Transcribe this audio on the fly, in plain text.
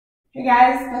Hey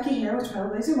guys, Becky here with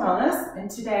Trailblazer Wellness,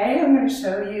 and today I'm going to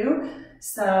show you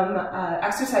some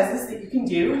exercises that you can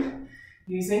do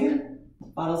using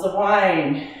bottles of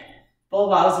wine. Full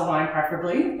bottles of wine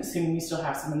preferably, assuming you still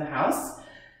have some in the house.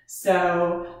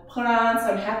 So put on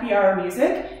some happy hour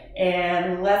music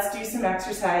and let's do some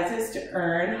exercises to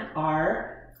earn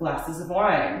our glasses of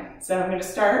wine. So I'm going to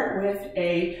start with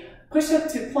a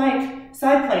push-up to plank,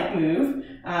 side plank move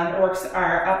that works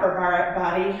our upper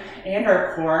body and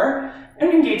our core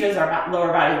and engages our lower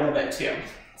body a little bit too.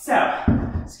 So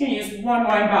I'm just going to use one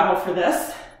wine bottle for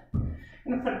this. I'm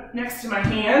going to put it next to my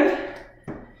hand.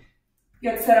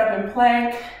 Get set up in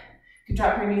plank. You can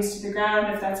drop your knees to the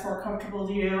ground if that's more comfortable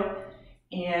to you.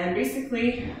 And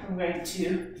basically, I'm going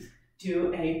to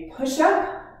do a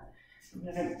push-up. I'm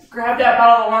going to grab that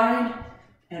bottle of wine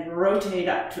and rotate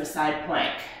up to a side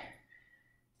plank.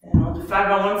 And I'll do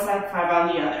 5 on one side, 5 on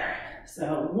the other.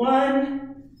 So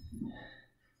 1,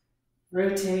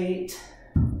 rotate,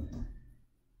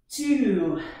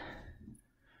 2,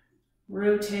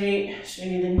 rotate, show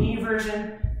you the knee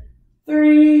version,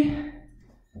 3,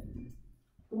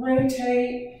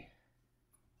 rotate,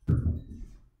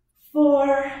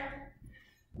 4,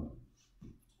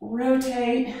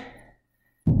 rotate,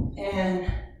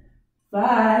 and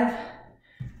 5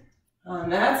 on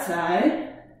that side.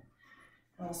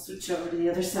 I'll switch over to the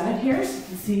other side here so you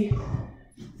can see.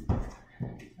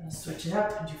 I'll switch it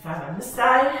up and do 5 on this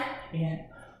side. And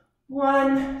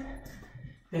 1,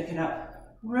 pick it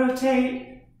up,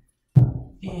 rotate,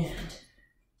 and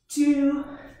 2,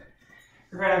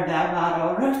 grab that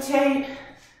bottle, rotate,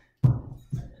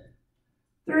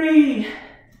 3,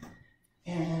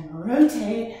 and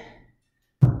rotate,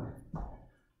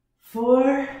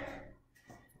 4,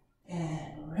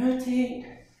 and rotate,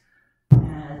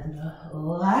 and the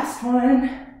last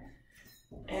one,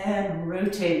 and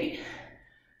rotate.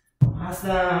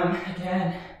 Awesome.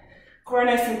 Again, core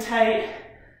nice and tight,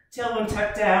 tailbone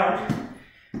tucked down.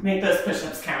 Make those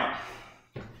push-ups count.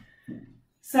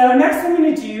 So next I'm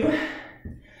going to do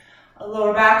a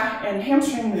lower back and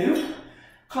hamstring move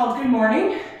called Good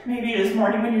Morning. Maybe it is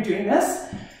morning when you're doing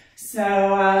this. So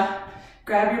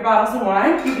grab your bottles of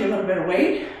wine, give you a little bit of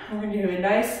weight. We're going to do a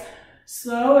nice,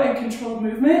 slow and controlled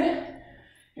movement.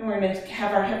 And we're going to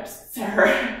have our hips, our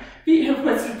feet hip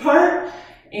width apart.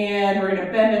 And we're going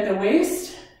to bend at the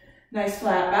waist, nice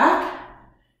flat back.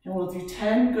 And we'll do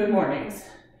 10 good mornings.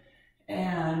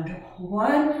 And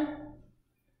 1,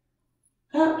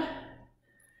 up,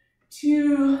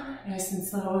 2, nice and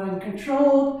slow and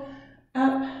controlled,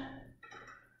 up,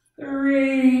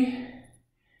 3,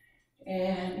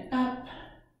 and up,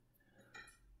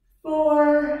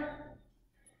 4,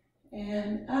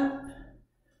 and up,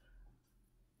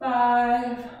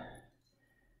 5,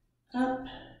 up,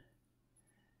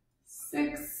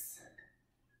 6,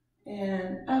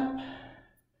 and up,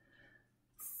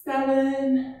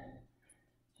 7,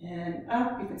 and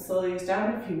up. You can slow these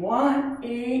down if you want.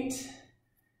 8,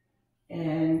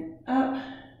 and up,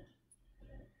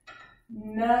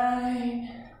 9,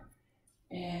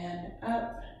 and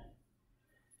up,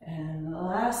 and the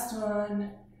last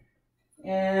one,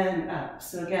 and up.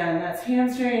 So again, that's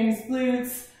hamstrings,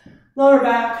 glutes, lower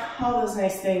back, all those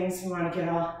nice things. You want to get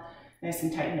all nice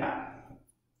and tightened up.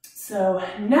 So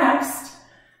next,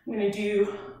 I'm going to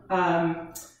do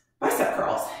bicep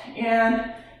curls.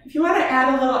 And if you want to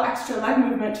add a little extra leg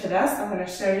movement to this, I'm going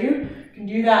to show you. You can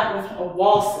do that with a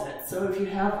wall sit. So if you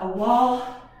have a wall,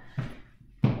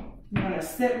 you want to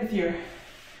sit with your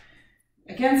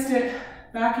against it,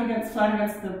 back against, flat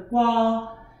against the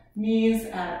wall, knees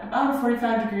at about a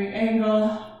 45-degree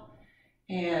angle,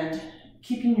 and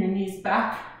keeping your knees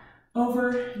back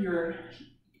over your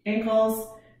ankles,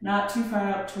 not too far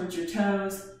out towards your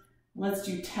toes. Let's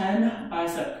do 10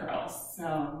 bicep curls. So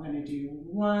I'm going to do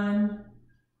 1,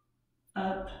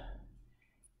 up,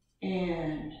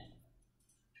 and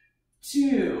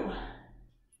 2,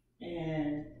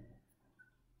 and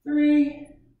 3,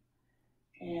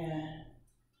 and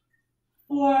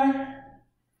 4,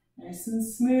 nice and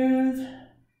smooth,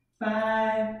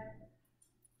 5,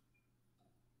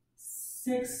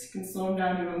 6, you can slow them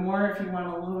down even more if you want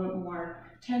a little bit more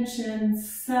tension,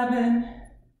 7,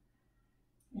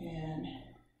 and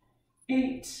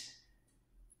 8,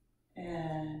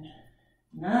 and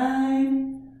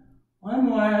 9, one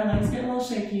more, legs get a little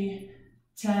shaky,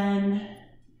 10,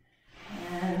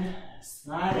 and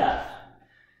slide up.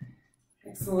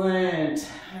 Excellent.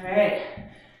 All right,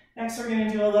 next we're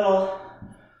going to do a little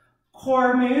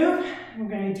core move. We're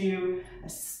going to do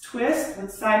a twist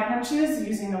with side punches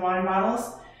using the wine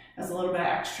bottles as a little bit of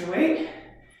extra weight.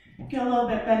 Get a little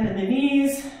bit bend in the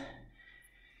knees.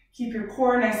 Keep your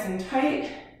core nice and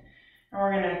tight. And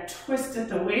we're gonna twist at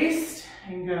the waist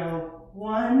and go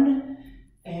 1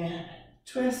 and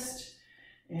twist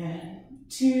and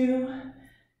 2,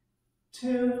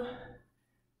 2,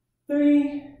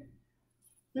 3,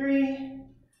 3,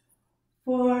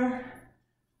 4,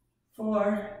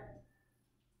 4,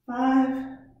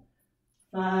 5,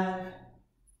 5,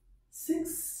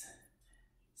 6,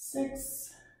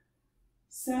 6,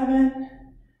 7,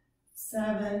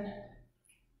 7,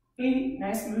 8.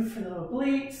 Nice move for the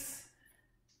obliques.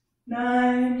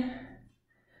 9,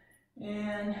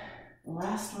 and the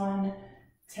last one,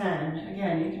 10.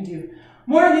 Again, you can do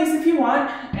more of these if you want,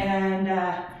 and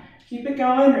keep it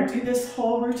going, or do this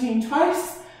whole routine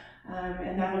twice,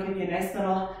 and that'll give you a nice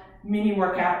little mini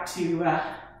workout to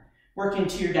work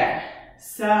into your day.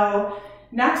 So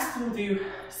next we'll do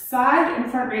side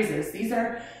and front raises. These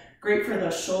are great for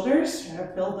those shoulders. Try to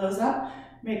build those up,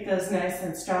 make those nice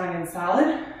and strong and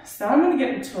solid. So I'm going to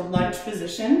get into a lunge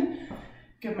position,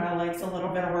 give my legs a little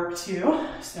bit of work too.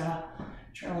 So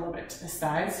turn a little bit to the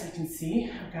side so you can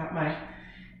see. I've got my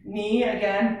knee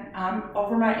again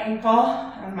over my ankle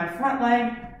on my front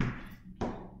leg,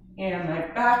 and my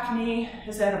back knee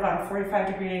is at about a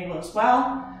 45-degree angle as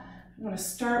well. I'm going to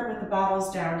start with the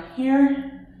bottles down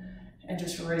here and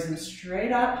just raise them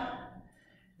straight up,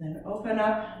 then open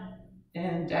up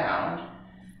and down,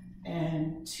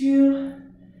 and 2,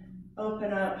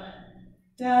 open up,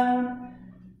 down,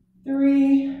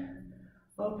 3,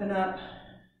 open up,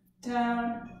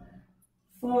 down,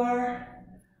 4,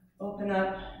 open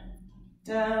up,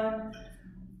 down,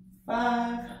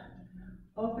 5,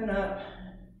 open up,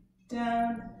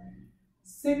 down,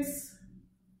 6,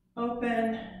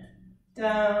 open,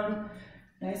 down,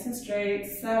 nice and straight,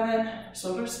 7,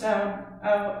 shoulders down,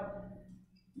 out,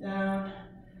 down,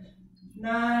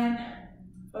 9,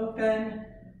 open,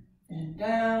 and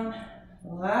down,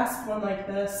 the last one like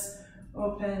this,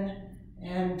 open,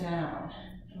 and down.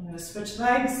 I'm going to switch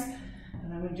legs,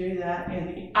 and I'm going to do that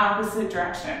in the opposite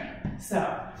direction.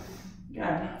 So,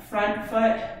 again, front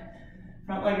foot,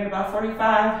 front leg at about 45,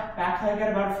 back leg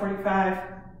at about 45.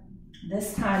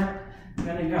 This time, I'm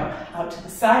going to go out to the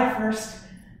side first,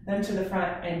 then to the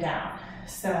front and down.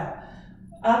 So,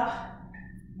 up,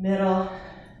 middle,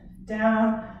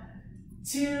 down,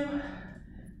 2,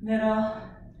 middle,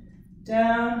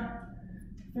 down,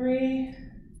 3,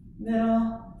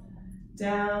 middle,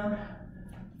 down,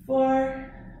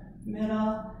 4,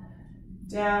 middle,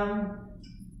 down,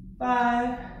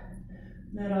 5,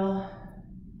 middle,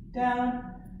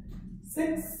 down,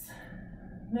 6,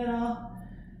 middle,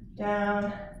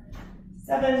 down,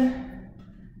 7,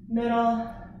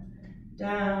 middle,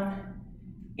 down,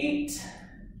 8,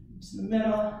 to the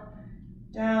middle,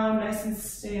 down, nice and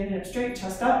standing up straight,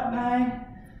 chest up, 9,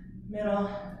 middle,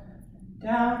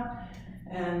 down,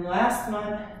 and last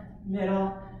one,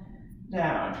 middle,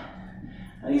 down.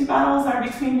 Now, these bottles are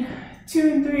between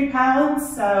 2 and 3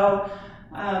 pounds, so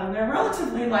they're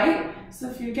relatively light. So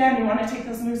if you, again, you want to take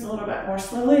those moves a little bit more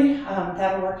slowly,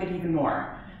 that'll work it even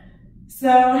more.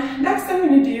 So next I'm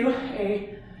going to do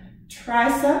a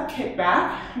tricep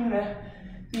kickback. I'm going to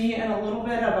be in a little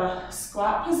bit of a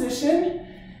squat position,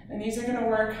 and these are going to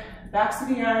work backs of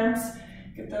the arms,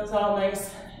 get those all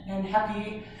nice and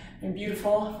happy and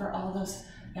beautiful for all those,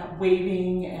 that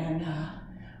waving and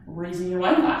raising your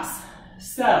wine glass.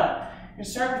 So you're going to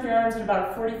start with your arms at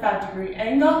about a 45-degree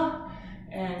angle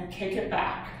and kick it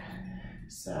back.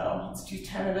 So let's do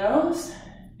 10 of those,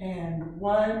 and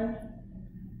 1,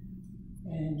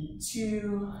 and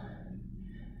 2,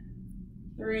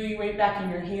 3, weight back in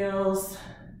your heels,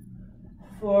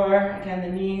 4, again the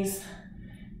knees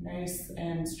nice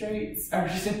and straight, or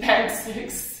just bent,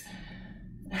 6,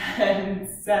 and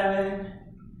 7,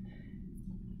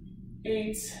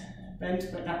 8, bent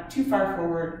but not too far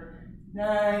forward,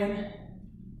 9,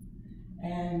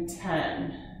 and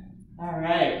 10. All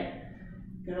right.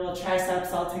 Good old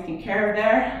triceps all taken care of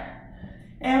there.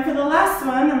 And for the last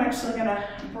one, I'm actually gonna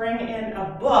bring in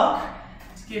a book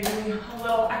to give you a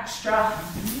little extra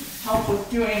help with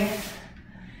doing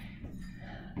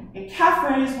a calf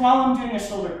raise while I'm doing a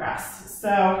shoulder press.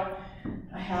 So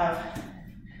I have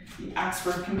the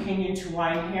Oxford Companion to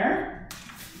Wine here,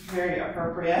 very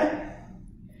appropriate.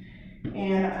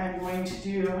 And I'm going to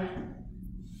do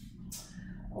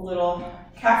a little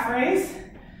calf raise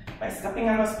by stepping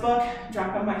on this book,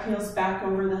 dropping my heels back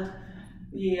over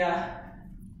the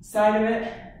side of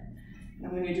it. And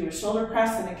I'm going to do a shoulder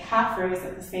press and a calf raise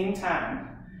at the same time.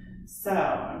 So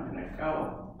I'm going to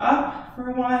go up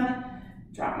for 1,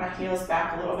 drop my heels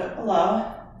back a little bit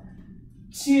below,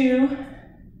 2,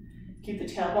 keep the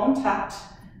tailbone tucked,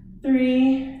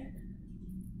 3,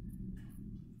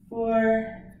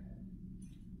 4,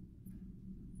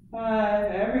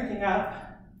 5, everything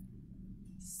up.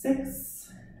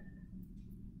 6,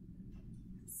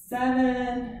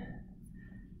 7,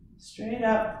 straight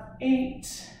up.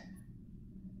 8,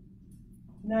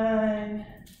 9,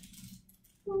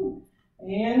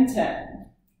 and 10.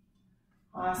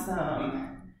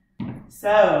 Awesome.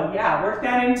 So yeah, work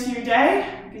that into your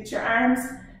day. Get your arms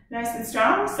nice and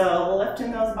strong. So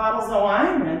lifting those bottles of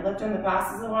wine and lifting the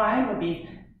glasses of wine will be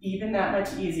even that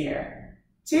much easier.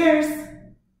 Cheers.